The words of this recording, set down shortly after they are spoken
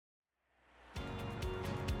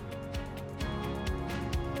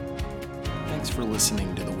for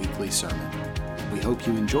listening to the weekly sermon. We hope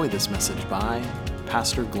you enjoy this message by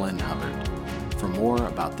Pastor Glenn Hubbart. For more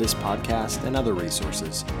about this podcast and other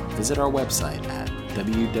resources, visit our website at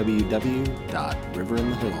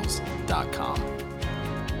www.riverinthehills.com.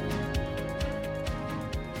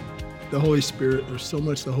 The Holy Spirit, there's so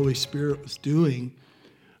much the Holy Spirit was doing.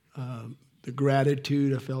 The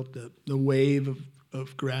gratitude, I felt the wave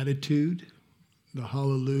of gratitude, the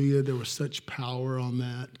hallelujah. There was such power on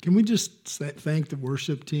that. Can we just thank the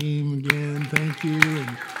worship team again? Thank you.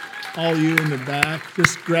 And all you in the back.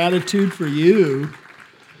 Just gratitude for you.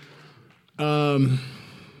 And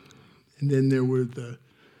then there were the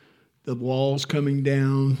walls coming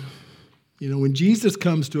down. You know, when Jesus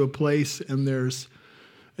comes to a place and there's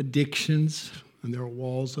addictions and there are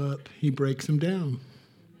walls up, he breaks them down.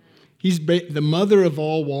 The mother of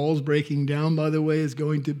all walls breaking down, by the way, is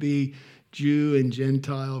going to be Jew and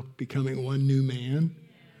Gentile becoming one new man,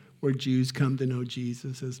 where Jews come to know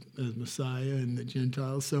Jesus as Messiah and the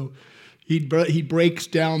Gentiles. So he breaks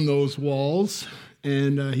down those walls,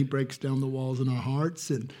 and he breaks down the walls in our hearts.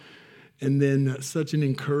 And then such an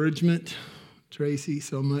encouragement, Tracy,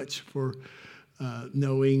 so much for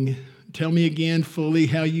knowing. Tell me again fully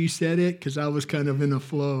how you said it, because I was kind of in a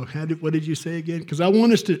flow. What did you say again? Because I don't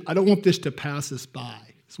want this to pass us by.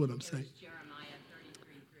 That's what I'm saying. Jeremiah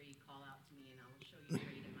 33:3, call out to me and I will show you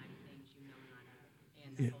great and mighty things you know not of.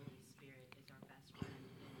 And the Holy Spirit is our best friend.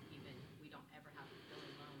 And even we don't ever have to feel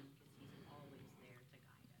alone because he's always there to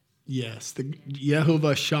guide us. Yes, the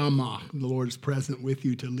Yehovah Shammah, the Lord is present with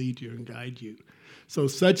you to lead you and guide you. So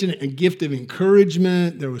such a gift of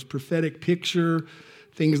encouragement. There was prophetic picture,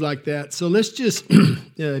 things like that. So let's just,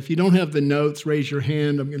 if you don't have the notes, raise your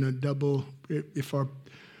hand. I'm going to double, if our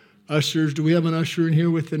ushers, do we have an usher in here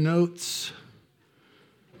with the notes?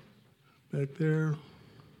 Back there.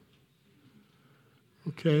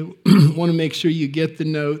 Okay, want to make sure you get the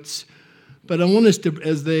notes. But I want us to,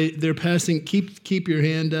 as they're passing, keep your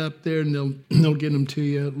hand up there and they'll get them to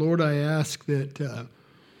you. Lord, I ask that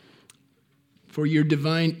for your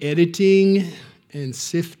divine editing and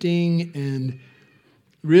sifting, and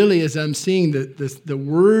really as I'm seeing the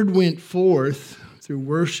word went forth through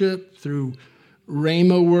worship, through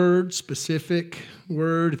rhema word, specific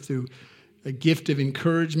word, through a gift of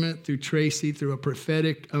encouragement, through Tracy, through a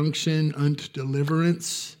prophetic unction unto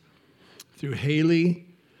deliverance, through Haley.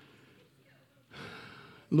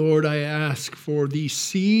 Lord, I ask for these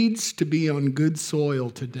seeds to be on good soil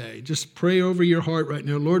today. Just pray over your heart right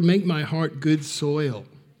now. Lord, make my heart good soil.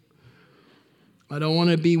 I don't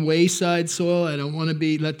want to be wayside soil. I don't want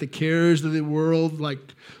to let the cares of the world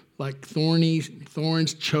like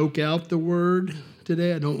thorns choke out the word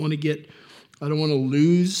today. I don't want to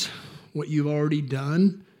lose what you've already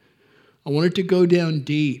done. I want it to go down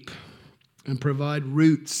deep and provide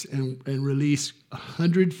roots and release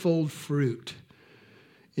 100-fold fruit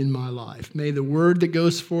in my life. May the word that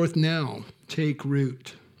goes forth now take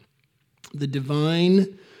root. The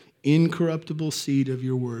divine, incorruptible seed of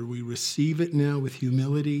your word, we receive it now with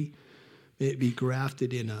humility. May it be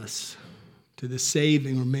grafted in us to the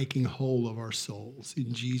saving or making whole of our souls.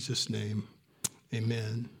 In Jesus' name,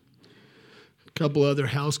 amen. A couple other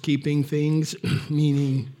housekeeping things,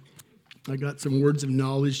 meaning I got some words of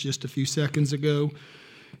knowledge just a few seconds ago.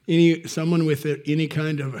 Someone with any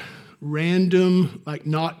kind of random, like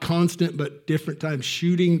not constant, but different times,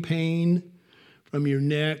 shooting pain from your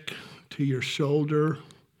neck to your shoulder,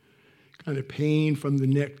 kind of pain from the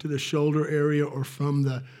neck to the shoulder area or from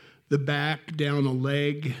the back down a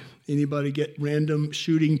leg. Anybody get random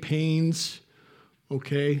shooting pains?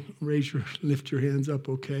 Okay, lift your hands up,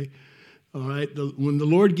 okay. All right, when the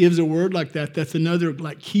Lord gives a word like that, that's another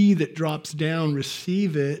key that drops down.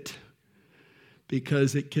 Receive it,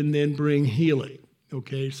 because it can then bring healing.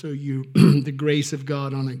 Okay, so the grace of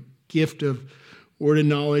God on a gift of word of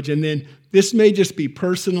knowledge. And then this may just be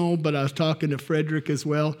personal, but I was talking to Frederick as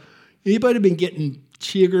well. Anybody been getting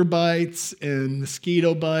chigger bites and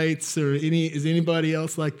mosquito bites, or is anybody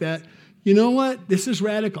else like that? You know what? This is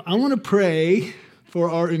radical. I want to pray for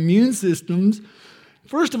our immune systems.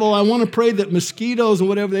 First of all, I want to pray that mosquitoes and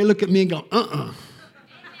whatever, they look at me and go,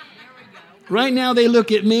 Right now they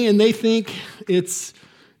look at me and they think it's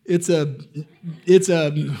the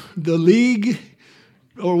league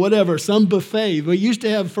or whatever, some buffet. We used to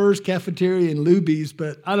have First Cafeteria and Luby's,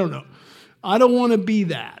 but I don't know. I don't want to be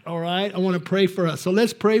that, all right? I want to pray for us. So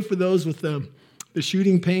let's pray for those with the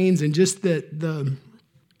shooting pains, and just that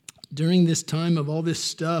during this time of all this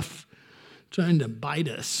stuff trying to bite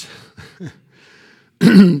us.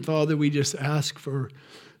 Father, we just ask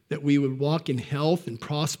that we would walk in health and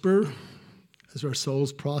prosper as our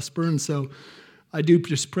souls prosper. And so I do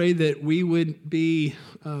just pray that we would be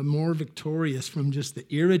more victorious from just the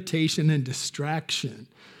irritation and distraction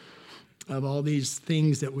of all these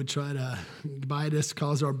things that would try to bite us,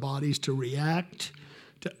 cause our bodies to react,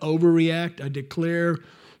 to overreact. I declare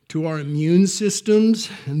to our immune systems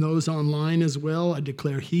and those online as well, I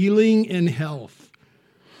declare healing and health.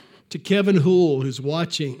 To Kevin Hool, who's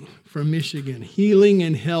watching from Michigan, healing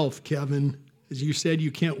and health, Kevin. As you said,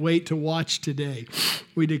 you can't wait to watch today.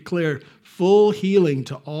 We declare full healing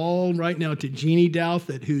to all right now, to Jeannie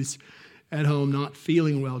Douthit, who's at home not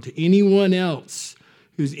feeling well, to anyone else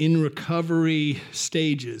who's in recovery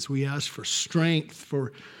stages. We ask for strength,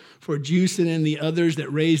 for Juicin and the others that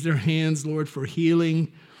raise their hands, Lord, for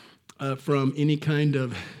healing from any kind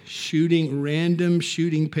of random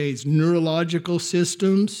shooting pains, neurological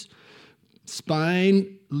systems,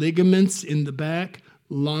 spine, ligaments in the back,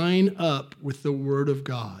 line up with the Word of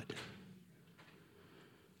God.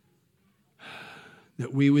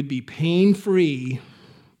 That we would be pain-free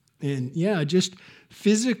and, just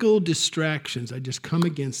physical distractions. I just come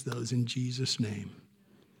against those in Jesus' name.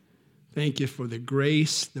 Thank you for the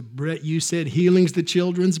grace, the bread. You said healing's the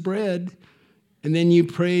children's bread. And then you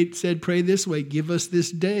said, pray this way, give us this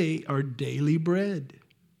day our daily bread.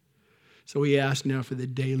 So we ask now for the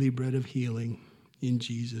daily bread of healing in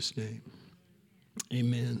Jesus' name.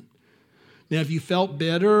 Amen. Now, if you felt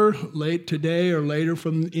better late today or later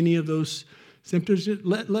from any of those symptoms,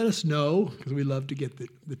 let us know, because we love to get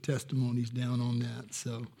the testimonies down on that.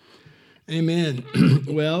 So, amen.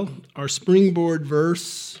 Well, our springboard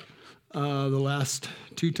verse, the last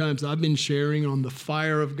 2 times I've been sharing on the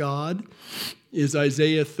fire of God, is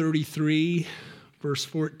Isaiah 33, verse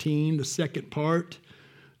 14, the second part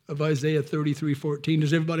of Isaiah 33:14.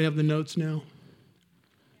 Does everybody have the notes now?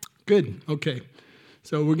 Good. Okay.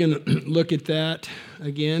 So we're going to look at that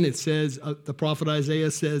again. It says, the prophet Isaiah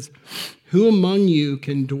says, who among you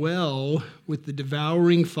can dwell with the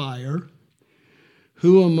devouring fire?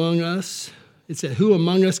 Who among us, it said, who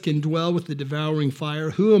among us can dwell with the devouring fire?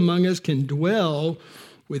 Who among us can dwell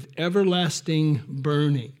with everlasting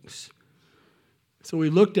burnings? So we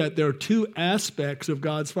looked at, there are 2 aspects of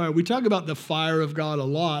God's fire. We talk about the fire of God a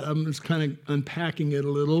lot. I'm just kind of unpacking it a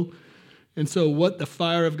little. And so what the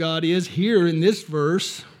fire of God is here in this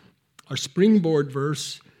verse, our springboard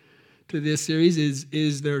verse to this series,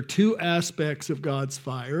 is there are 2 aspects of God's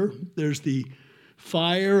fire. There's the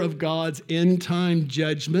fire of God's end-time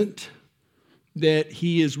judgment that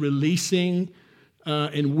he is releasing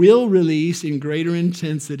and will release in greater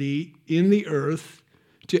intensity in the earth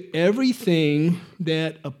to everything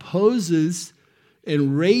that opposes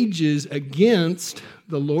and rages against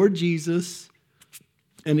the Lord Jesus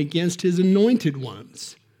and against his anointed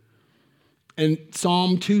ones. And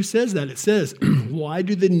Psalm 2 says that. It says, why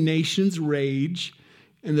do the nations rage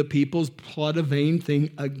and the peoples plot a vain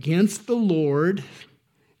thing against the Lord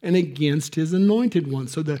and against his anointed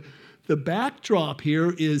ones? So the backdrop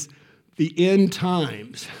here is the end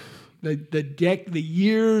times, the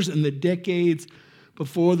years and the decades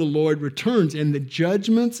before the Lord returns. And the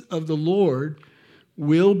judgments of the Lord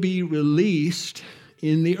will be released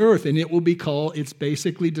in the earth, and it will be called, it's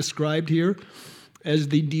basically described here as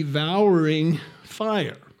the devouring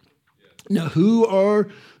fire. Now, who are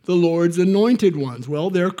the Lord's anointed ones? Well,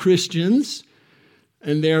 they're Christians,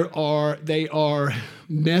 and they are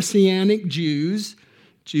Messianic Jews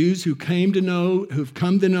who've come to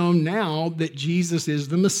know now that Jesus is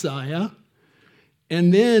the Messiah.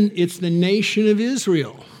 And then it's the nation of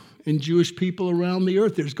Israel and Jewish people around the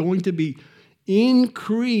earth. There's going to be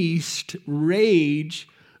increased rage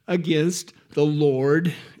against the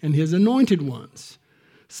Lord and his anointed ones.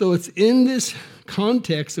 So it's in this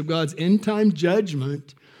context of God's end-time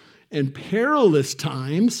judgment and perilous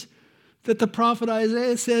times that the prophet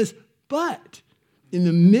Isaiah says, but in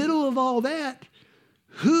the middle of all that,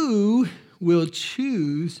 who will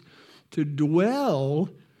choose to dwell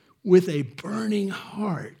with a burning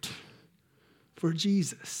heart for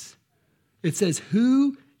Jesus? It says,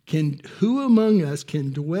 who among us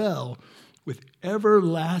can dwell with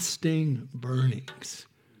everlasting burnings?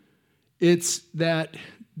 It's that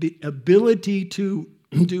the ability to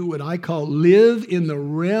do what I call live in the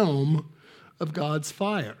realm of God's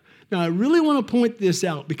fire. Now, I really want to point this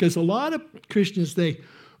out because a lot of Christians think,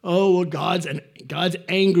 oh, well, God's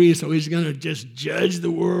angry, so he's going to just judge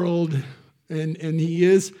the world. And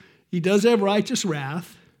he does have righteous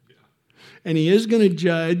wrath. And he is going to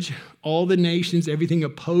judge all the nations, everything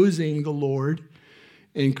opposing the Lord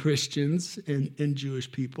and Christians and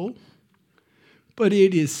Jewish people. But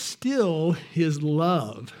it is still his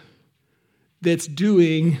love that's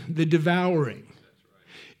doing the devouring.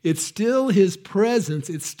 It's still his presence.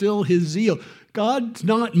 It's still his zeal. God's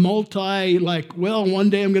not well, one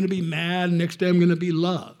day I'm going to be mad, and next day I'm going to be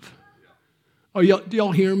love. Do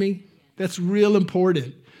y'all hear me? That's real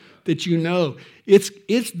important that you know. It's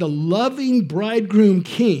the loving bridegroom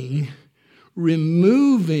king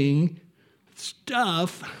removing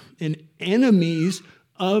stuff and enemies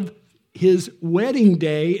of his wedding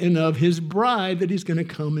day and of his bride that he's going to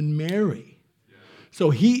come and marry. So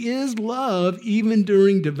he is love even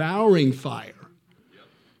during devouring fire.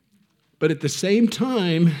 But at the same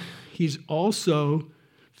time, he's also,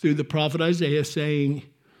 through the prophet Isaiah, saying,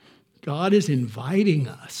 God is inviting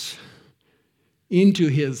us into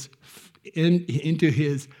his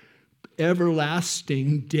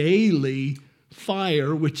everlasting daily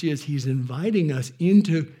fire, which is he's inviting us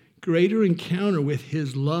into greater encounter with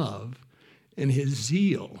his love and his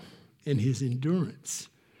zeal and his endurance.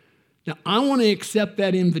 Now, I want to accept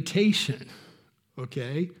that invitation,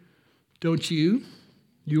 okay? Don't you?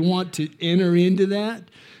 You want to enter into that?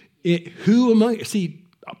 See,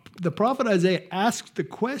 the prophet Isaiah asks the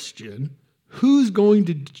question, who's going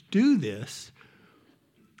to do this?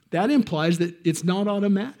 That implies that it's not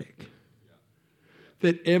automatic.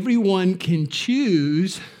 That everyone can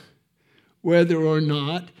choose whether or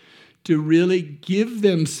not to really give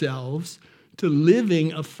themselves to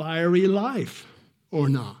living a fiery life or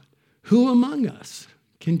not. Who among us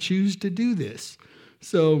can choose to do this?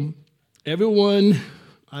 So I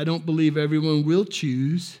don't believe everyone will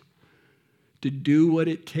choose to do what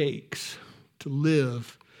it takes to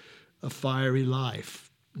live a fiery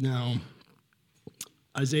life. Now,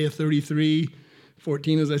 Isaiah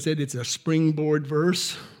 33:14, as I said, it's a springboard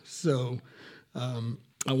verse. So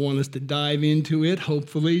I want us to dive into it.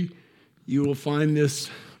 Hopefully, you will find this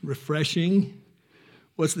refreshing.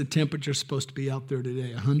 What's the temperature supposed to be out there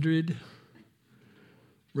today? 100,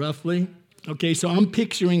 roughly? Okay, so I'm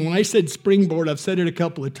picturing, when I said springboard, I've said it a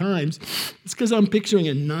couple of times. It's because I'm picturing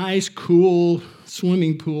a nice, cool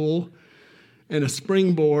swimming pool and a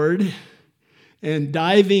springboard and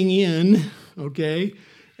diving in, okay?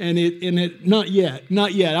 And it not yet.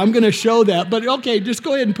 I'm going to show that, but okay, just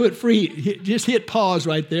go ahead and put free. Just hit pause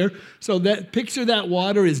right there. So that picture that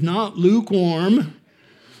water is not lukewarm.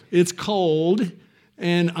 It's cold.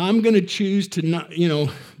 And I'm going to choose to not,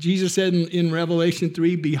 Jesus said in Revelation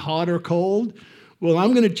 3, be hot or cold. Well,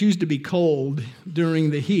 I'm going to choose to be cold during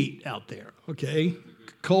the heat out there, okay?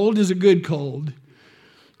 Cold is a good cold.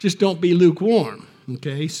 Just don't be lukewarm,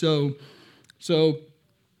 okay? So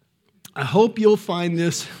I hope you'll find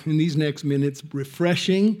this in these next minutes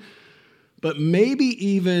refreshing, but maybe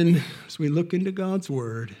even, as we look into God's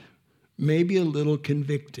Word, maybe a little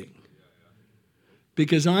convicting.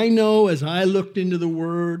 Because I know as I looked into the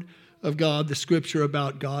Word of God, the Scripture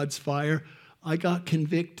about God's fire, I got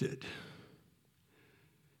convicted.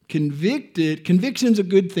 Conviction's a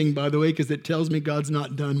good thing, by the way, because it tells me God's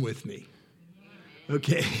not done with me.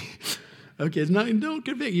 Okay. Okay, it's not, don't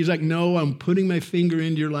convict. He's like, no, I'm putting my finger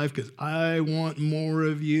into your life because I want more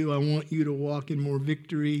of you. I want you to walk in more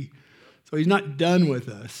victory. So he's not done with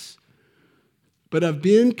us. But I've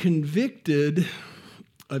been convicted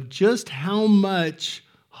of just how much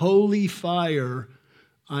holy fire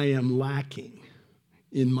I am lacking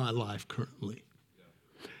in my life currently.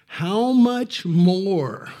 How much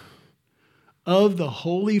more of the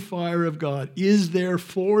holy fire of God is there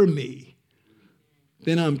for me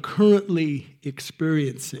than I'm currently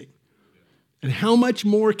experiencing? And how much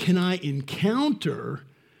more can I encounter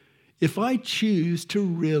if I choose to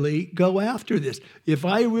really go after this? If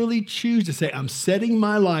I really choose to say, I'm setting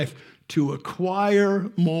my life to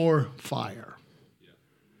acquire more fire.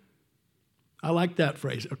 I like that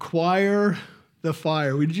phrase, acquire the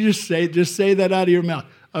fire. Would you just say that out of your mouth?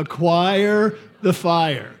 Acquire the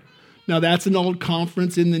fire. Now, that's an old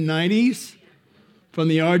conference in the 90s from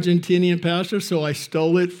the Argentinian pastor, so I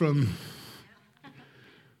stole it from,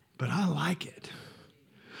 but I like it.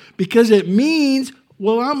 Because it means,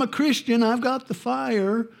 well, I'm a Christian, I've got the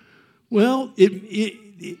fire. Well,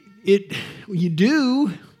 you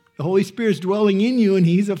do. The Holy Spirit's dwelling in you, and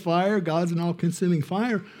he's a fire. God's an all-consuming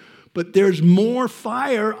fire. But there's more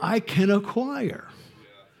fire I can acquire.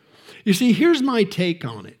 You see, here's my take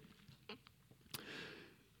on it.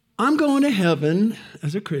 I'm going to heaven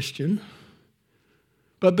as a Christian,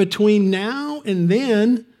 but between now and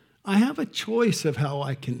then, I have a choice of how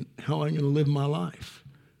I'm going to live my life.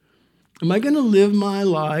 Am I going to live my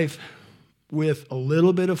life with a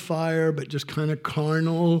little bit of fire, but just kind of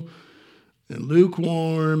carnal and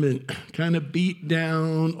lukewarm and kind of beat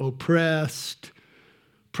down, oppressed,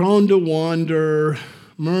 prone to wander,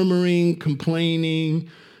 murmuring, complaining,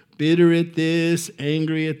 bitter at this,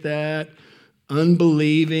 angry at that?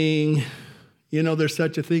 unbelieving. You know, there's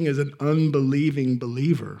such a thing as an unbelieving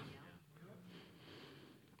believer.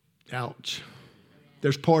 Ouch.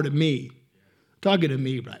 There's part of me. Talking to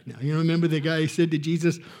me right now. You know, remember the guy who said to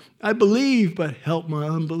Jesus, I believe, but help my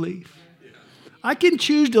unbelief. I can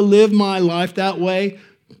choose to live my life that way,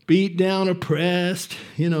 beat down, oppressed,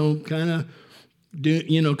 kind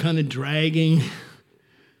of dragging,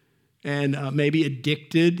 and maybe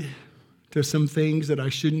addicted to some things that I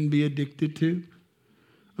shouldn't be addicted to.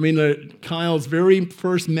 I mean, Kyle's very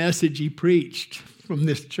first message he preached from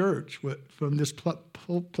this church, from this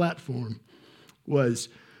platform, was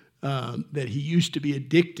that he used to be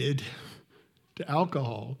addicted to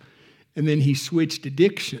alcohol, and then he switched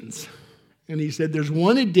addictions. And he said, there's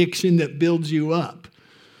one addiction that builds you up.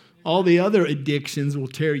 All the other addictions will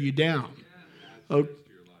tear you down. Oh,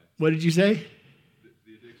 what did you say?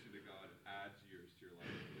 The addiction to God adds years to your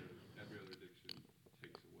life. Every other addiction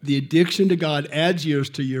takes away. The addiction to God adds years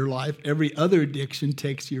to your life. Every other addiction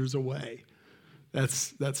takes years away.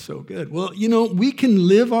 That's so good. Well, we can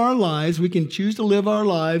live our lives. We can choose to live our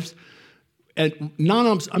lives. And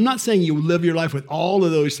I'm not saying you live your life with all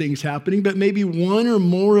of those things happening, but maybe one or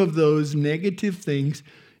more of those negative things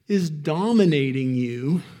is dominating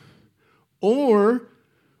you. Or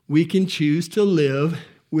we can choose to live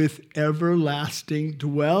with everlasting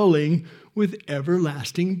dwelling, with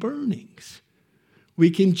everlasting burnings. We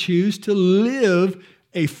can choose to live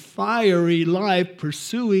a fiery life,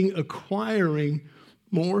 acquiring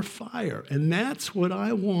more fire. And that's what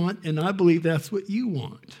I want, and I believe that's what you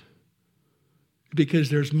want, because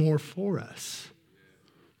there's more for us.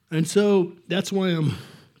 And so that's why I'm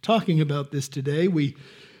talking about this today.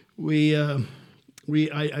 I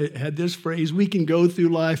had this phrase: we can go through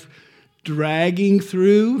life dragging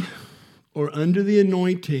through, or under the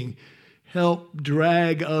anointing, help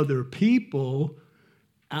drag other people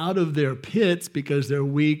out of their pits because they're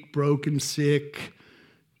weak, broken, sick,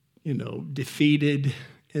 defeated,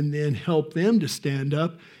 and then help them to stand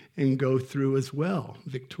up and go through as well,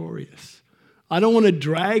 victorious. I don't want to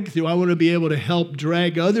drag through. I want to be able to help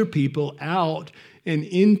drag other people out and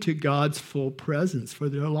into God's full presence for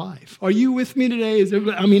their life. Are you with me today?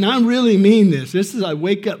 I really mean this. I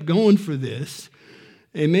wake up going for this.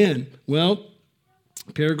 Amen. Well,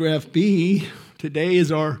 paragraph B, today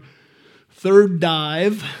is our third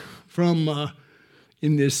dive from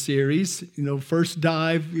in this series. First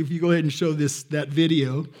dive, if you go ahead and show that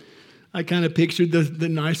video, I kind of pictured the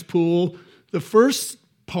nice pool. The first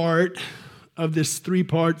part of this third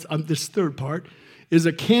part is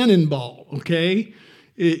a cannonball, okay?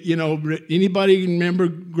 Anybody remember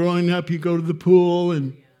growing up, you go to the pool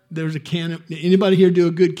and there's a cannon. Anybody here do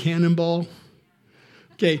a good cannonball?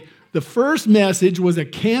 Okay, the first message was a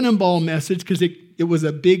cannonball message because it was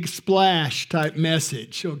a big splash type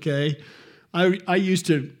message, okay?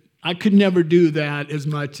 I could never do that as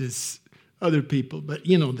much as other people, but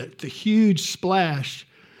the huge splash.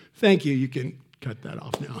 Thank you. You can cut that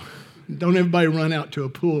off now. Don't everybody run out to a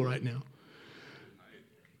pool right now.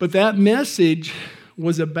 But that message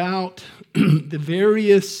was about the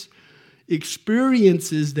various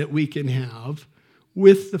experiences that we can have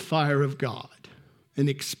with the fire of God. An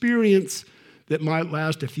experience that might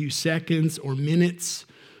last a few seconds or minutes,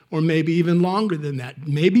 or maybe even longer than that.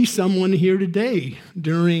 Maybe someone here today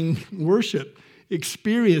during worship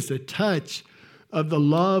experienced a touch of the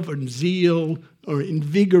love and zeal or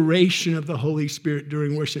invigoration of the Holy Spirit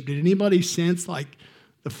during worship. Did anybody sense like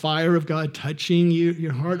the fire of God touching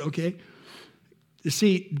your heart? Okay. You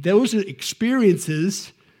see, those are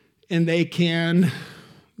experiences, and they can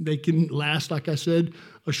last, like I said,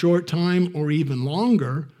 a short time or even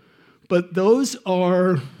longer. But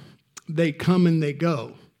they come and they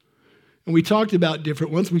go. And we talked about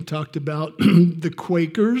different ones. We talked about the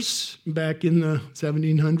Quakers back in the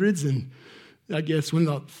 1700s, and I guess when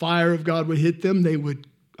the fire of God would hit them,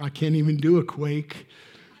 I can't even do a quake,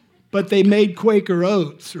 but they made Quaker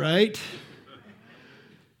oats, right?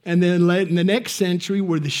 And then in the next century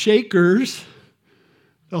were the Shakers.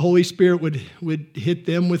 The Holy Spirit would hit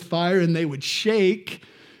them with fire, and they would shake,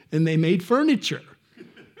 and they made furniture.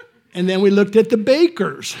 And then we looked at the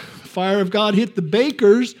bakers. The fire of God hit the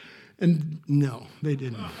bakers, and no, they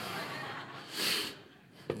didn't.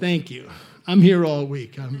 Thank you. I'm here all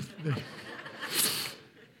week.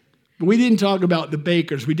 But we didn't talk about the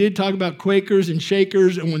bakers. We did talk about Quakers and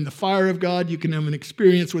Shakers, and when the fire of God, you can have an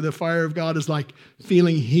experience where the fire of God is like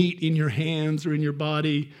feeling heat in your hands or in your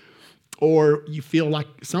body, or you feel like,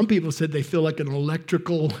 some people said they feel like an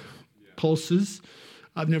electrical pulses.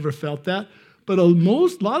 I've never felt that. But a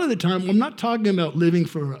lot of the time, I'm not talking about living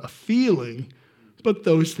for a feeling, but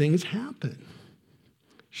those things happen.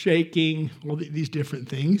 shaking, all these different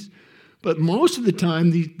things. But most of the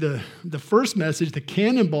time, the first message, the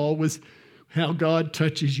cannonball, was how God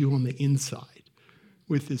touches you on the inside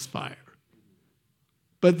with his fire.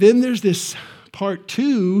 But then there's this part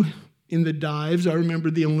 2 in the dives. I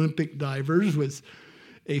remember the Olympic divers was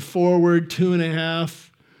a forward 2.5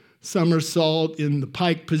 somersault in the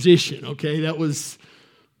pike position. Okay, that was,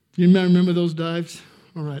 you remember those dives?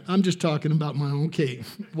 All right, I'm just talking about my own case.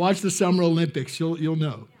 Watch the Summer Olympics, you'll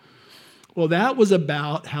know. Well, that was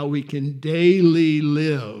about how we can daily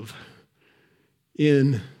live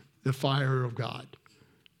in the fire of God,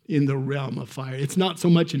 in the realm of fire. It's not so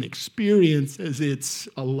much an experience as it's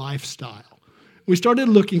a lifestyle. We started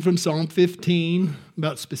looking from Psalm 15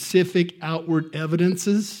 about specific outward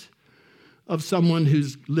evidences of someone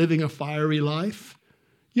who's living a fiery life.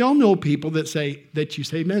 Y'all know people that you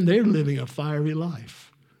say, man, they're living a fiery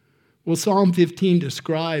life. Well, Psalm 15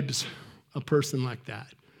 describes a person like that.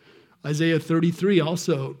 Isaiah 33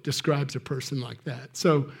 also describes a person like that.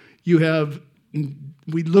 So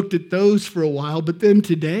we looked at those for a while, but then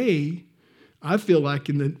today, I feel like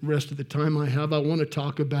in the rest of the time I have, I want to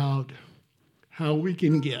talk about how we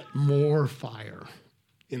can get more fire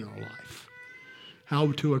in our life,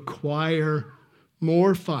 how to acquire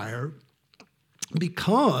more fire,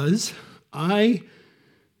 because I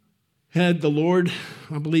had the Lord,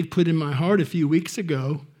 I believe, put in my heart a few weeks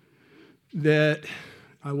ago that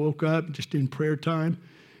I woke up just in prayer time,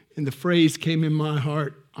 and the phrase came in my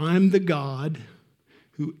heart, I'm the God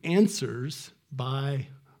who answers by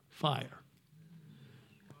fire.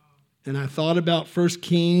 And I thought about 1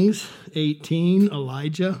 Kings 18,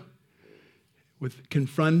 Elijah was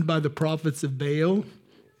confronted by the prophets of Baal,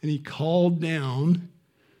 and he called down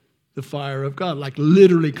the fire of God, like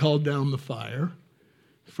literally called down the fire.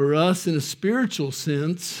 For us, in a spiritual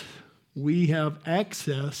sense, we have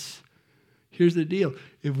access. Here's the deal.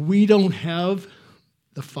 If we don't have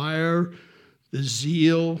the fire, the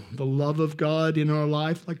zeal, the love of God in our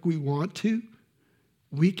life like we want to,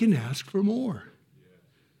 we can ask for more.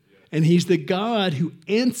 And he's the God who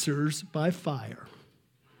answers by fire.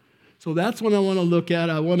 So that's what I want to look at.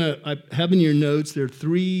 I have in your notes, there are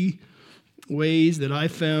 3 ways that I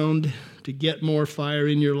found to get more fire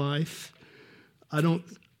in your life. I don't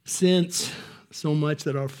sense so much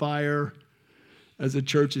that our fire as a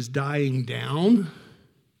church is dying down.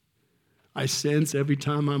 I sense every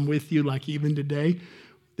time I'm with you, like even today,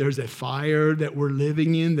 there's a fire that we're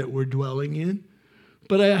living in, that we're dwelling in.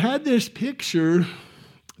 But I had this picture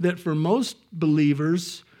that for most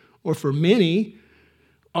believers, or for many,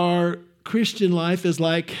 our Christian life is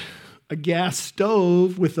like a gas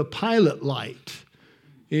stove with a pilot light.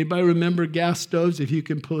 Anybody remember gas stoves? If you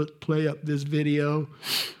can play up this video.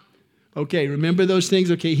 Okay, remember those things?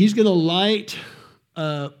 Okay, he's going to light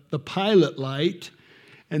the pilot light,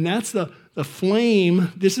 and that's the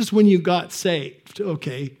flame. This is when you got saved.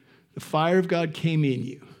 Okay, the fire of God came in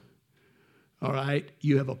you. All right,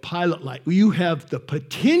 you have a pilot light. You have the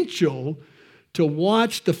potential to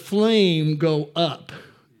watch the flame go up.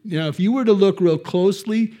 Now, if you were to look real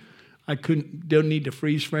closely, don't need to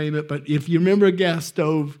freeze frame it, but if you remember a gas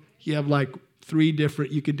stove, you have like 3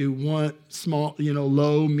 different, you could do one small,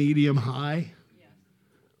 low, medium, high. Yes.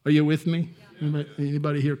 Are you with me? Yeah.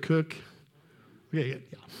 Anybody here cook? Yeah.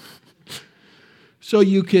 So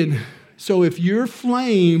if your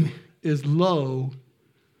flame is low,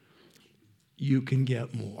 you can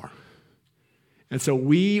get more. And so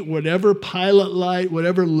whatever pilot light,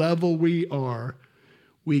 whatever level we are,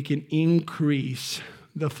 we can increase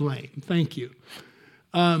the flame. Thank you.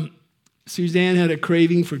 Suzanne had a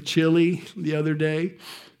craving for chili the other day,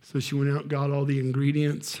 so she went out and got all the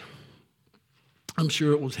ingredients. I'm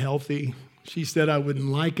sure it was healthy. She said I wouldn't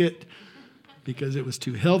like it because it was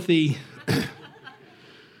too healthy.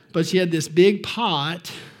 But she had this big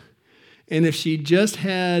pot, and if she just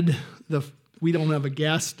had we don't have a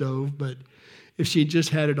gas stove, but if she just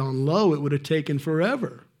had it on low, it would have taken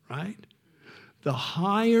forever, right? The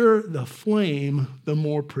higher the flame, the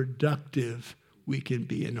more productive we can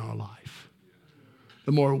be in our life.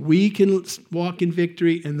 The more we can walk in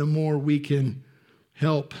victory, and the more we can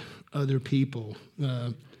help other people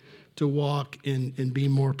to walk and be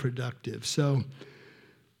more productive. So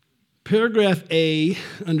paragraph A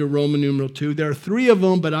under Roman numeral 2, there are 3 of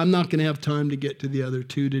them, but I'm not going to have time to get to the other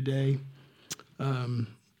 2 today.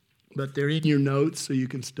 But they're in your notes, so you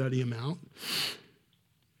can study them out.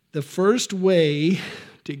 The first way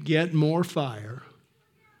to get more fire,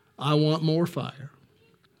 I want more fire.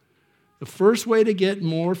 The first way to get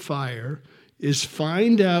more fire is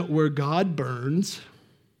find out where God burns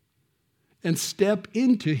and step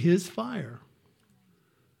into his fire.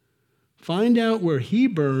 Find out where he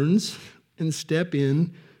burns and step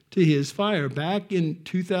in to his fire. Back in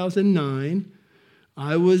 2009,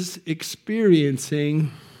 I was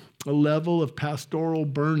experiencing a level of pastoral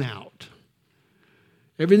burnout.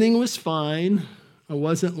 Everything was fine. I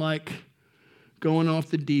wasn't like going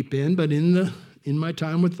off the deep end, but in my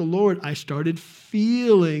time with the Lord, I started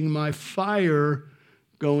feeling my fire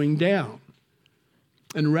going down.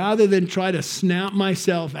 And rather than try to snap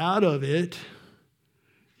myself out of it,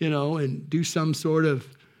 and do some sort of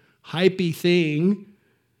hypey thing,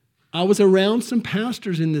 I was around some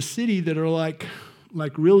pastors in the city that are like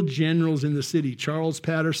real generals in the city. Charles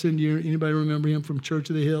Patterson, anybody remember him from Church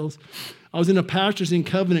of the Hills? I was in a Pastors in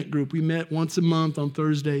Covenant group. We met once a month on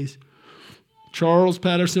Thursdays. Charles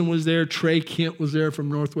Patterson was there. Trey Kent was there from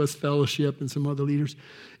Northwest Fellowship and some other leaders.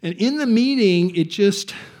 And in the meeting,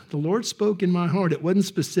 the Lord spoke in my heart. It wasn't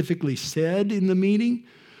specifically said in the meeting,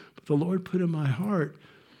 but the Lord put in my heart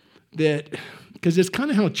that, because it's kind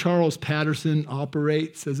of how Charles Patterson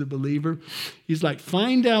operates as a believer. He's like,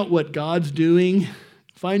 find out what God's doing,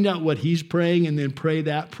 find out what he's praying, and then pray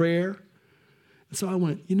that prayer. And so I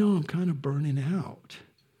went, I'm kind of burning out.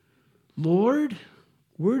 Lord,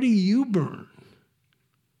 where do you burn?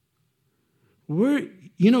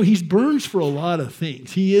 He burns for a lot of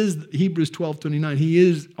things. He is, Hebrews 12:29, he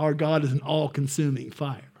is, our God is an all-consuming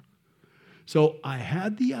fire. So I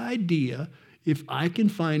had the idea, if I can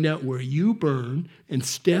find out where you burn and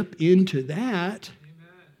step into that,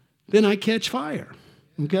 then I catch fire,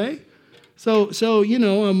 okay? So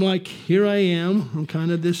I'm like, here I am. I'm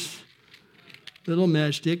kind of this little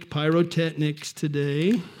matchstick, pyrotechnics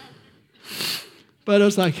today. But I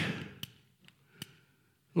was like,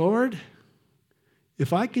 Lord,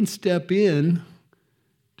 if I can step in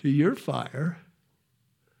to your fire,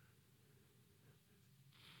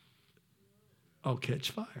 I'll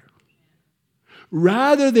catch fire.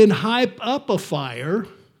 Rather than hype up a fire,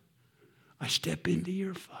 I step into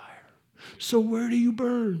your fire. So where do you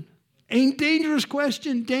burn? Dangerous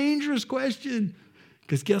question.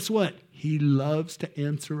 Because guess what? He loves to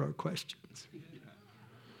answer our questions.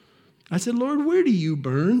 I said, Lord, where do you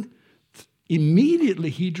burn? Immediately,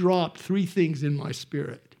 he dropped 3 things in my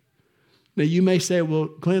spirit. Now, you may say, well,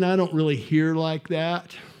 Glenn, I don't really hear like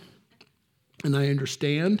that. And I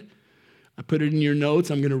understand. I put it in your notes.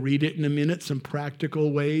 I'm going to read it in a minute, some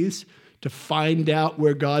practical ways to find out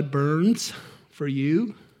where God burns for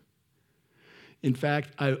you. In fact,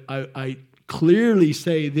 I clearly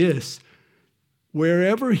say this.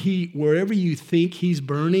 Wherever you think he's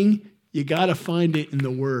burning, you got to find it in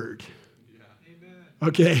the Word. Yeah.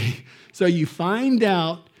 Okay? So you find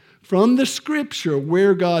out from the Scripture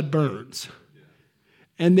where God burns. Yeah.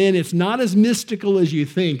 And then it's not as mystical as you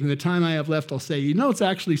think. In the time I have left, I'll say, it's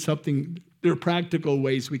actually something, there are practical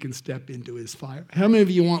ways we can step into his fire. How many of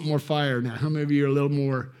you want more fire now? How many of you are a little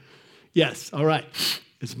more? Yes, all right.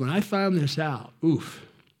 It's when I found this out, oof.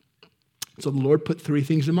 So the Lord put 3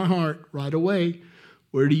 things in my heart right away.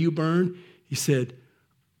 Where do you burn? He said,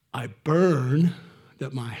 I burn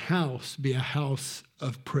that my house be a house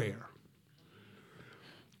of prayer.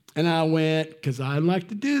 And I went, because I like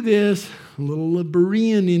to do this, a little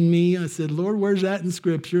Berean in me. I said, Lord, where's that in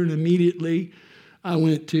Scripture? And immediately I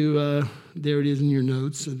went to, there it is in your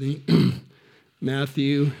notes, I think,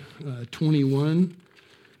 Matthew 21.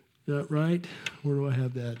 Is that right? Where do I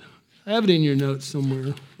have that? I have it in your notes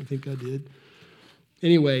somewhere. I think I did.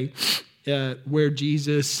 Anyway, where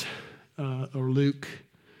Jesus or Luke.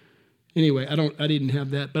 Anyway, I didn't have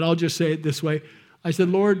that, but I'll just say it this way. I said,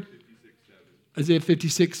 Lord, Isaiah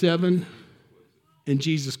 56:7, and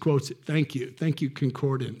Jesus quotes it. Thank you,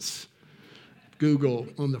 concordance. Google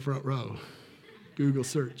on the front row. Google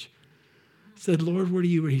search. I said, Lord, where do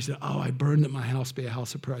you? He said, I burned that my house be a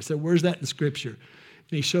house of prayer. I said, where's that in Scripture?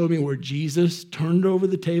 And he showed me where Jesus turned over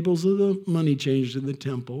the tables of the money changers in the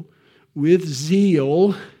temple with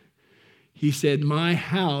zeal. He said, my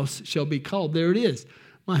house shall be called, there it is,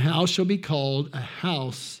 my house shall be called a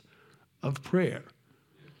house of prayer.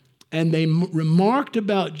 And they remarked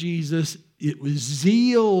about Jesus, it was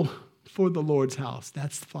zeal for the Lord's house.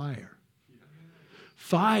 That's fire.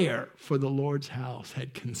 Fire for the Lord's house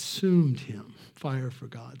had consumed him. Fire for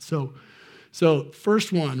God. So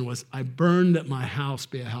first one was, I burned that my house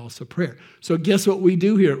be a house of prayer. So guess what we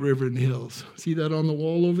do here at River in the Hills? See that on the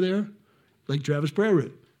wall over there? Lake Travis Prayer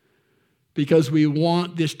Room. Because we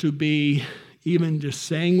want this to be, even just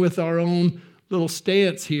saying with our own little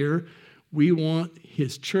stance here, we want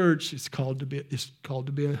his church is called to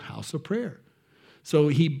be a house of prayer. So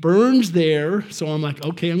he burns there. So I'm like,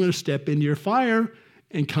 okay, I'm going to step into your fire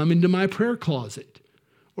and come into my prayer closet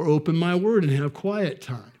or open my word and have quiet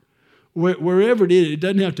time. Wherever it is, it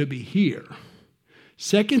doesn't have to be here.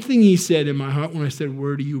 Second thing he said in my heart when I said,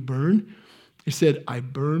 where do you burn? He said, I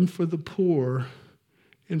burn for the poor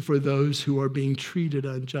and for those who are being treated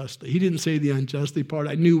unjustly. He didn't say the unjustly part.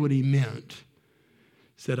 I knew what he meant.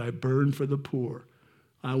 He said, I burn for the poor.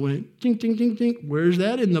 I went, ding, ding, ding, ding. Where's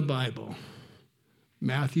that in the Bible?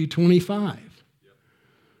 Matthew 25.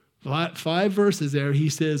 5 verses there. He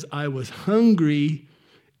says, I was hungry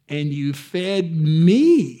and you fed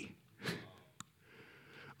me.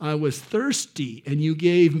 I was thirsty and you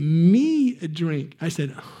gave me a drink. I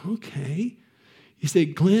said, okay. He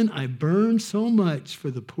said, Glenn, I burn so much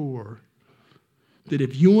for the poor that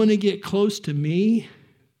if you want to get close to me,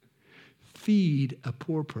 feed a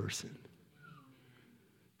poor person.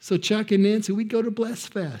 So Chuck and Nancy, we'd go to Bless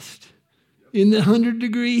Fest in the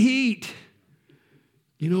 100-degree heat.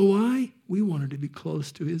 You know why? We wanted to be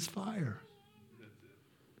close to his fire.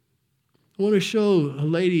 I want to show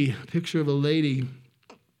a picture of a lady.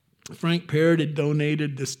 Frank Parrott had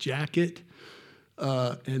donated this jacket.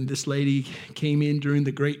 And this lady came in during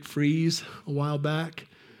the Great Freeze a while back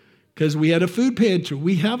because we had a food pantry.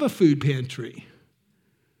 We have a food pantry.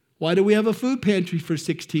 Why do we have a food pantry for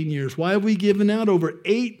 16 years? Why have we given out over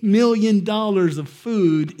 $8 million of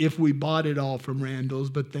food if we bought it all from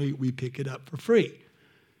Randall's, but we pick it up for free?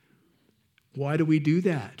 Why do we do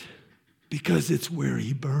that? Because it's where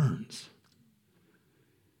he burns.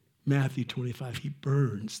 Matthew 25, he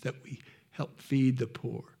burns that we help feed the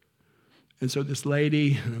poor. And so this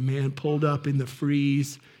lady and a man pulled up in the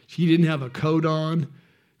freeze. She didn't have a coat on.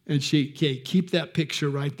 And keep that picture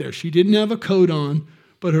right there. She didn't have a coat on,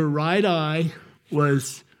 but her right eye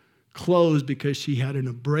was closed because she had an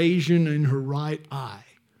abrasion in her right eye.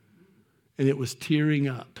 And it was tearing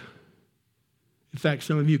up. In fact,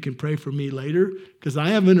 some of you can pray for me later because I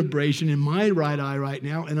have an abrasion in my right eye right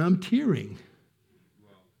now and I'm tearing.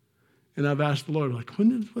 And I've asked the Lord,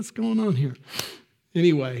 what's going on here?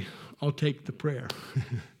 Anyway, I'll take the prayer.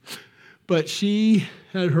 But she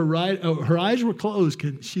had her eyes were closed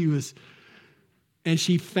and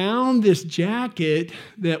she found this jacket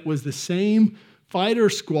that was the same fighter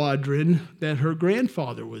squadron that her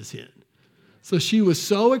grandfather was in. So she was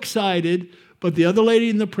so excited, but the other lady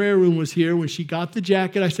in the prayer room was here. When she got the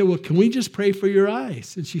jacket, I said, well, can we just pray for your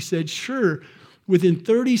eyes? And she said, sure. Within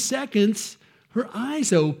 30 seconds, her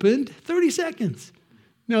eyes opened. 30 seconds.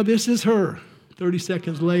 Now, this is her. 30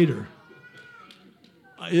 seconds later.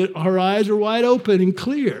 Her eyes are wide open and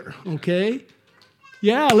clear, okay?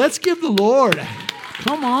 Yeah, let's give the Lord.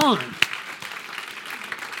 Come on.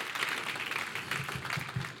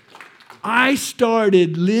 I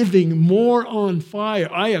started living more on fire.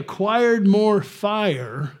 I acquired more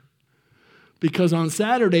fire because on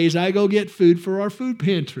Saturdays I go get food for our food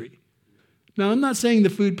pantry. Now, I'm not saying the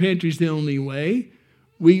food pantry is the only way.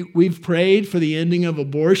 We've prayed for the ending of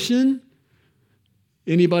abortion.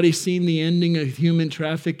 Anybody seen the ending of human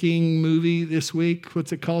trafficking movie this week?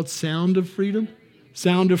 What's it called? Sound of Freedom?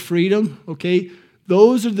 Sound of Freedom, okay?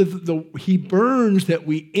 Those are he burns that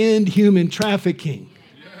we end human trafficking.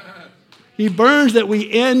 Yes. He burns that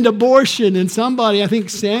we end abortion. And somebody, I think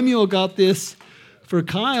Samuel got this for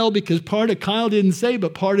Kyle because part of Kyle didn't say,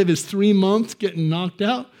 but part of his 3 months getting knocked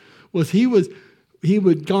out was he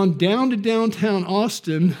would gone down to downtown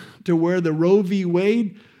Austin to where the Roe v.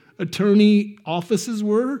 Wade attorney offices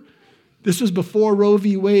were. This was before Roe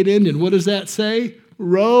v. Wade ended. What does that say?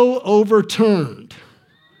 Roe overturned.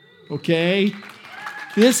 Okay?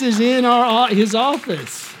 This is in his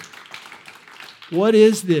office. What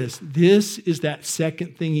is this? This is that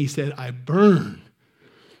second thing he said, I burn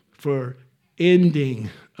for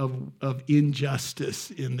ending of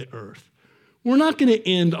injustice in the earth. We're not going to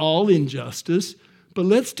end all injustice, but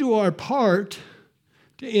let's do our part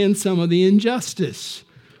to end some of the injustice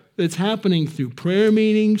that's happening through prayer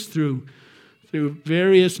meetings, through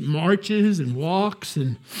various marches and walks.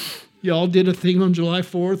 And y'all did a thing on July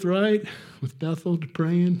 4th, right? With Bethel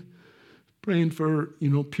praying for,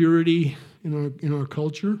 purity in our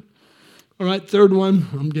culture. All right, third one.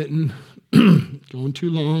 I'm getting going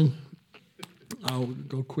too long. I'll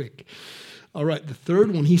go quick. All right, the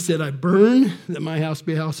third one, he said, I burn that my house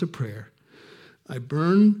be a house of prayer. I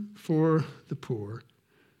burn for the poor.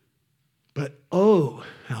 But oh,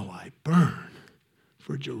 how I burn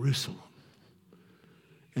for Jerusalem.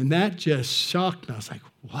 And that just shocked me. I was like,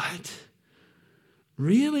 what?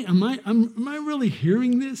 Really? Am I really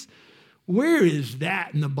hearing this? Where is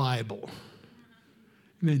that in the Bible?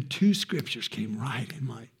 And then 2 scriptures came right in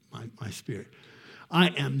my spirit. I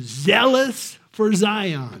am zealous for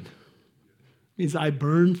Zion. Means I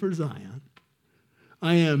burn for Zion.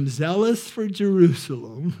 I am zealous for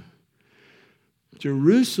Jerusalem.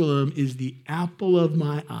 Jerusalem is the apple of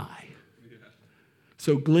my eye.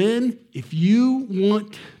 So Glenn, if you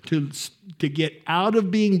want to get out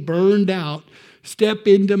of being burned out, step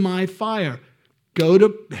into my fire.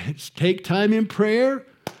 Take time in prayer,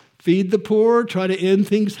 feed the poor, try to end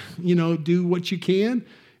things, do what you can,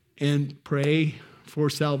 and pray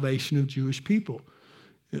for salvation of Jewish people.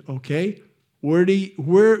 Okay? Where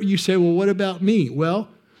you say, well, what about me? Well,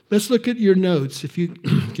 let's look at your notes. If you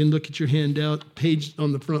can look at your handout, page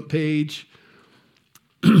on the front page.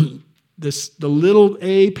 The little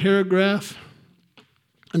A paragraph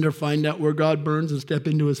under find out where God burns and step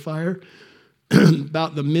into his fire.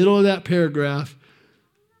 About the middle of that paragraph,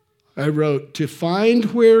 I wrote, to find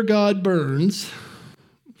where God burns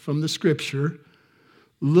from the scripture,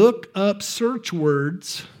 look up search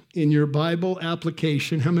words in your Bible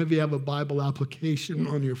application. How many of you have a Bible application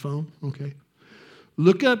on your phone? Okay.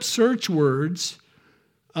 Look up search words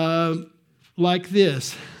like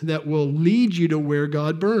this that will lead you to where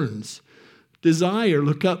God burns. Desire,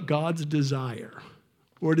 look up God's desire.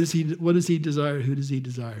 What does he desire? Who does he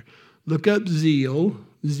desire? Look up zeal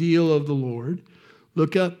of the Lord.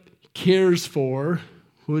 Look up cares for,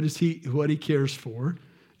 what he cares for.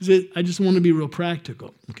 I just want to be real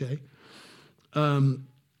practical, okay?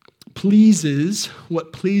 Pleases,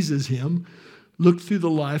 what pleases him. Look through the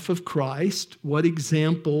life of Christ. What are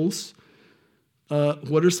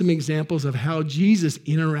some examples of how Jesus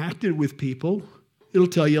interacted with people? It'll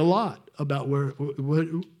tell you a lot about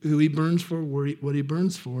who he burns for, what he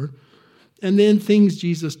burns for. And then things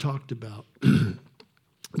Jesus talked about.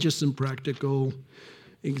 Just some practical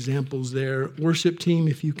examples there. Worship team,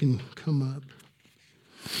 if you can come up.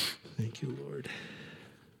 Thank you, Lord.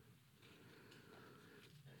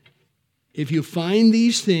 If you find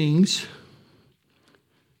these things,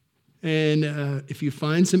 and if you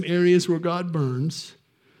find some areas where God burns,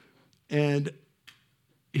 and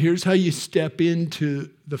here's how you step into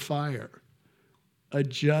the fire.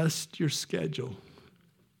 Adjust your schedule.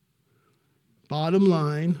 Bottom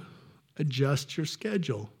line, adjust your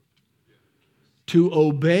schedule to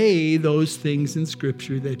obey those things in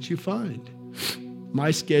Scripture that you find.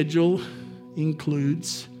 My schedule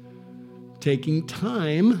includes taking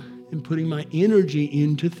time and putting my energy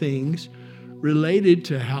into things related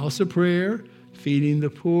to house of prayer, feeding the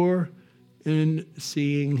poor, and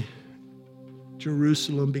seeing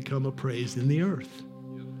Jerusalem become a praise in the earth.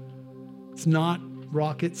 It's not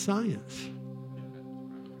rocket science.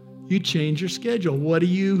 You change your schedule. What do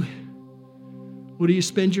you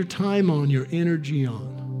spend your time on, your energy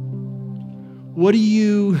on? What do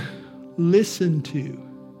you listen to?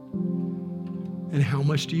 And how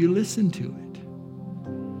much do you listen to it?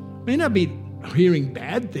 May not be hearing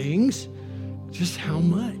bad things, just how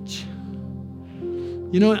much.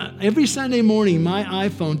 Every Sunday morning, my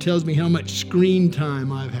iPhone tells me how much screen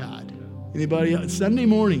time I've had. Anybody else? Sunday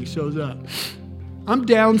morning shows up. I'm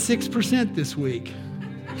down 6% this week.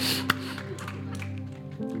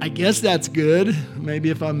 I guess that's good.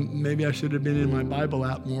 Maybe I should have been in my Bible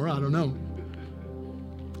app more. I don't know.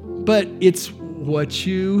 But it's what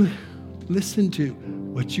you listen to,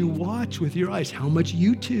 what you watch with your eyes, how much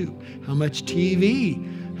YouTube, how much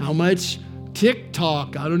TV, how much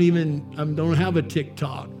TikTok. I don't have a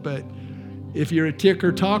TikTok, but if you're a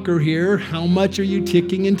ticker talker here, how much are you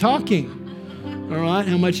ticking and talking? All right,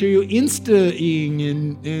 how much are you Insta-ing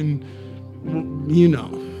and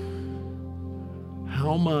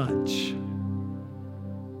how much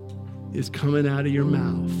is coming out of your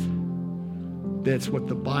mouth? That's what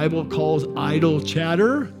the Bible calls idle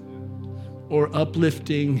chatter or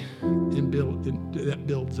uplifting and that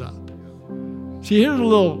builds up. See, here's a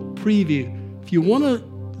little preview. If you want to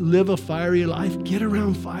live a fiery life, get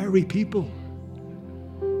around fiery people.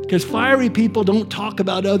 Because fiery people don't talk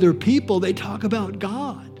about other people, they talk about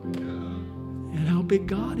God and how big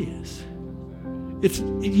God is.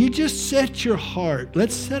 You just set your heart.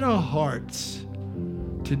 Let's set our hearts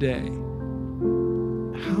today.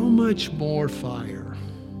 How much more fire?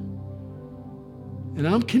 And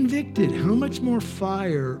I'm convicted. How much more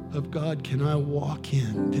fire of God can I walk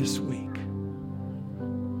in this week?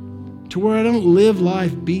 To where I don't live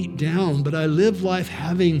life beat down, but I live life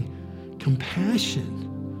having compassion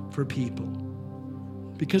for people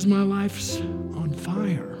because my life's on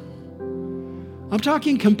fire. I'm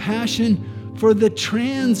talking compassion for the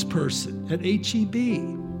trans person at HEB,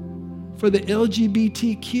 for the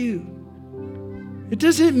LGBTQ. It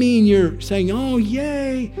doesn't mean you're saying, oh,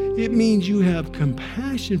 yay. It means you have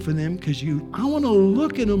compassion for them because I want to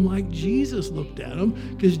look at them like Jesus looked at them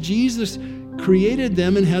because Jesus created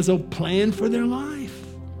them and has a plan for their life.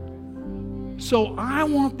 So I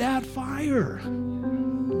want that fire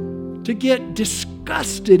to get discouraged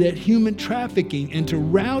disgusted at human trafficking and to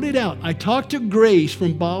rout it out. I talked to Grace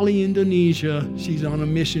from Bali, Indonesia. She's on a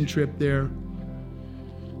mission trip there.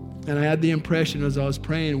 And I had the impression as I was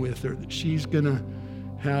praying with her that she's going to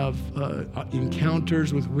have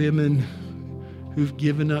encounters with women who've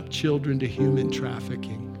given up children to human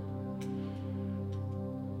trafficking.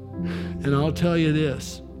 And I'll tell you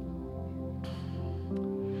this.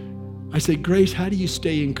 I said, Grace, how do you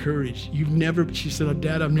stay encouraged? She said,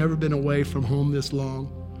 Dad, I've never been away from home this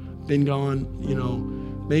long. Been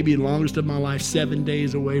gone, maybe the longest of my life, 7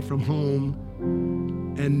 days away from home.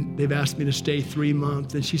 And they've asked me to stay 3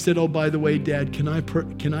 months. And she said, oh, by the way, Dad, can I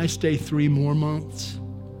stay 3 more months?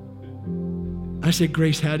 I said,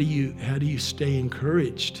 Grace, how do you stay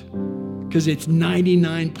encouraged? Because it's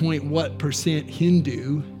 99%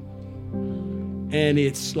 Hindu. And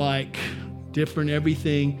it's like different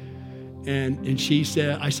everything. And she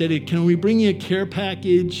said, I said, can we bring you a care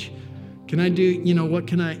package? Can I do, what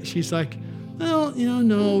can I? She's like, well,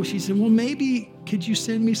 no. She said, well, maybe could you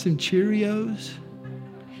send me some Cheerios?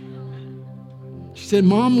 She said,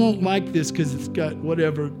 Mom won't like this because it's got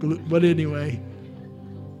whatever, but anyway.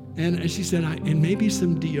 And she said, and maybe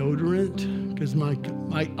some deodorant because I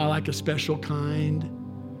like a special kind.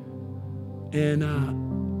 And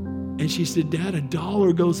she said, Dad,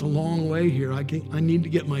 $1 goes a long way here. I need to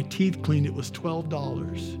get my teeth cleaned. It was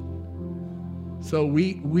 $12. So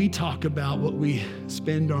we talk about what we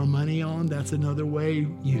spend our money on. That's another way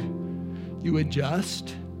you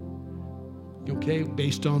adjust, okay,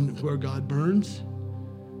 based on where God burns.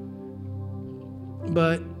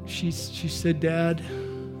 But she said, Dad,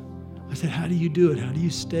 I said, how do you do it? How do you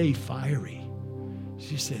stay fiery?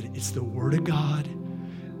 She said, it's the Word of God,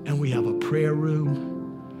 and we have a prayer room.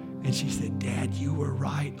 And she said, Dad, you were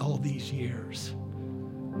right all these years.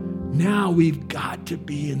 Now we've got to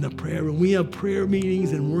be in the prayer room. We have prayer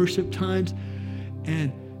meetings and worship times.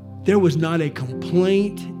 And there was not a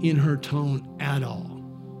complaint in her tone at all.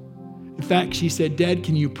 In fact, she said, Dad,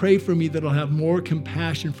 can you pray for me that I'll have more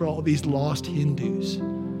compassion for all these lost Hindus?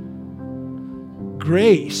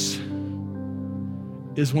 Grace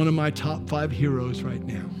is one of my top 5 heroes right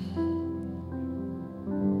now.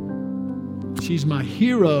 She's my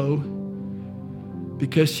hero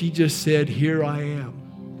because she just said, here I am.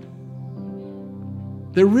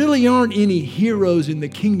 There really aren't any heroes in the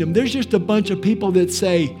kingdom. There's just a bunch of people that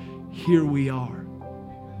say, here we are.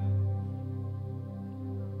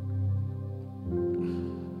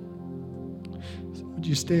 So would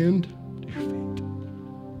you stand to your feet?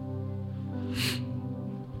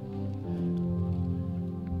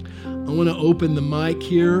 I want to open the mic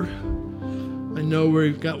here. I know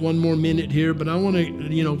we've got 1 more minute here, but I want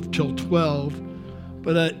to, till 12.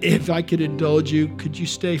 But if I could indulge you, could you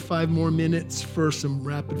stay 5 more minutes for some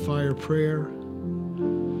rapid fire prayer?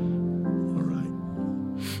 All right.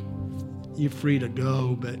 You're free to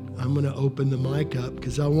go, but I'm going to open the mic up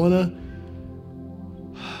because I want to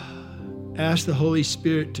ask the Holy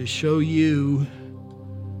Spirit to show you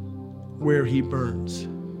where He burns.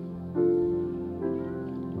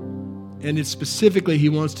 And it's specifically, He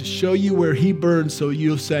wants to show you where He burns so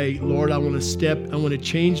you'll say, Lord, I want to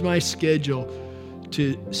change my schedule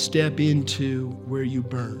to step into where you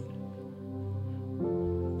burn.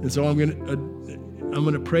 And so I'm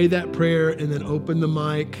going to pray that prayer and then open the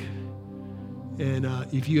mic. And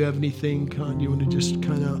if you have anything, you want to just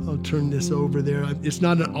I'll turn this over there. It's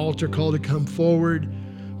not an altar call to come forward,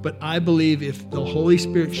 but I believe if the Holy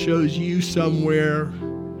Spirit shows you somewhere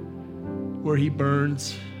where He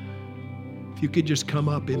burns, you could just come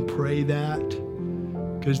up and pray that,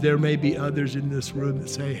 because there may be others in this room that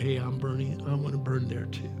say, hey, I'm burning. I want to burn there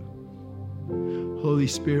too. Holy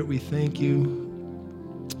Spirit, we thank you.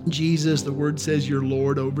 Jesus, the Word says you're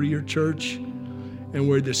Lord over your church, and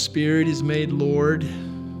where the Spirit is made Lord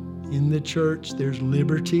in the church, there's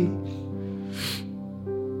liberty.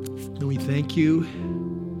 And we thank you.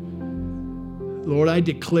 Lord, I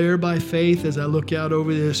declare by faith as I look out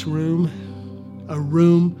over this room, a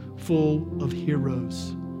room full of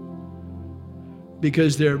heroes,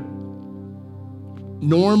 because they're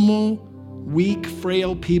normal, weak,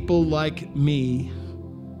 frail people like me,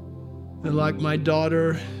 and like my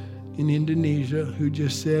daughter in Indonesia who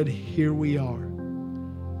just said, here we are.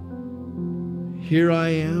 Here I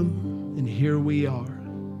am, and here we are.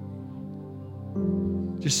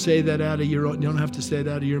 Just say that out of your own, you don't have to say it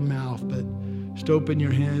out of your mouth, but just open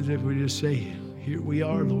your hands if we just say, here we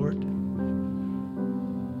are, Lord.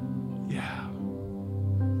 Yeah.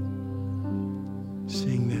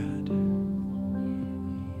 Sing that.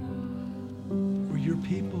 We're your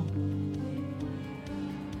people.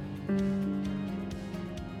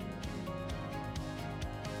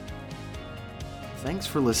 Thanks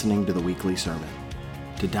for listening to the weekly sermon.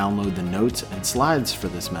 To download the notes and slides for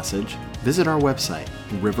this message, visit our website,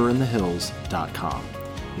 riverinthehills.com.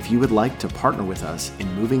 If you would like to partner with us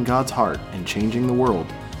in moving God's heart and changing the world,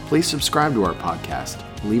 please subscribe to our podcast,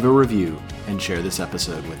 leave a review, and share this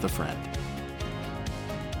episode with a friend.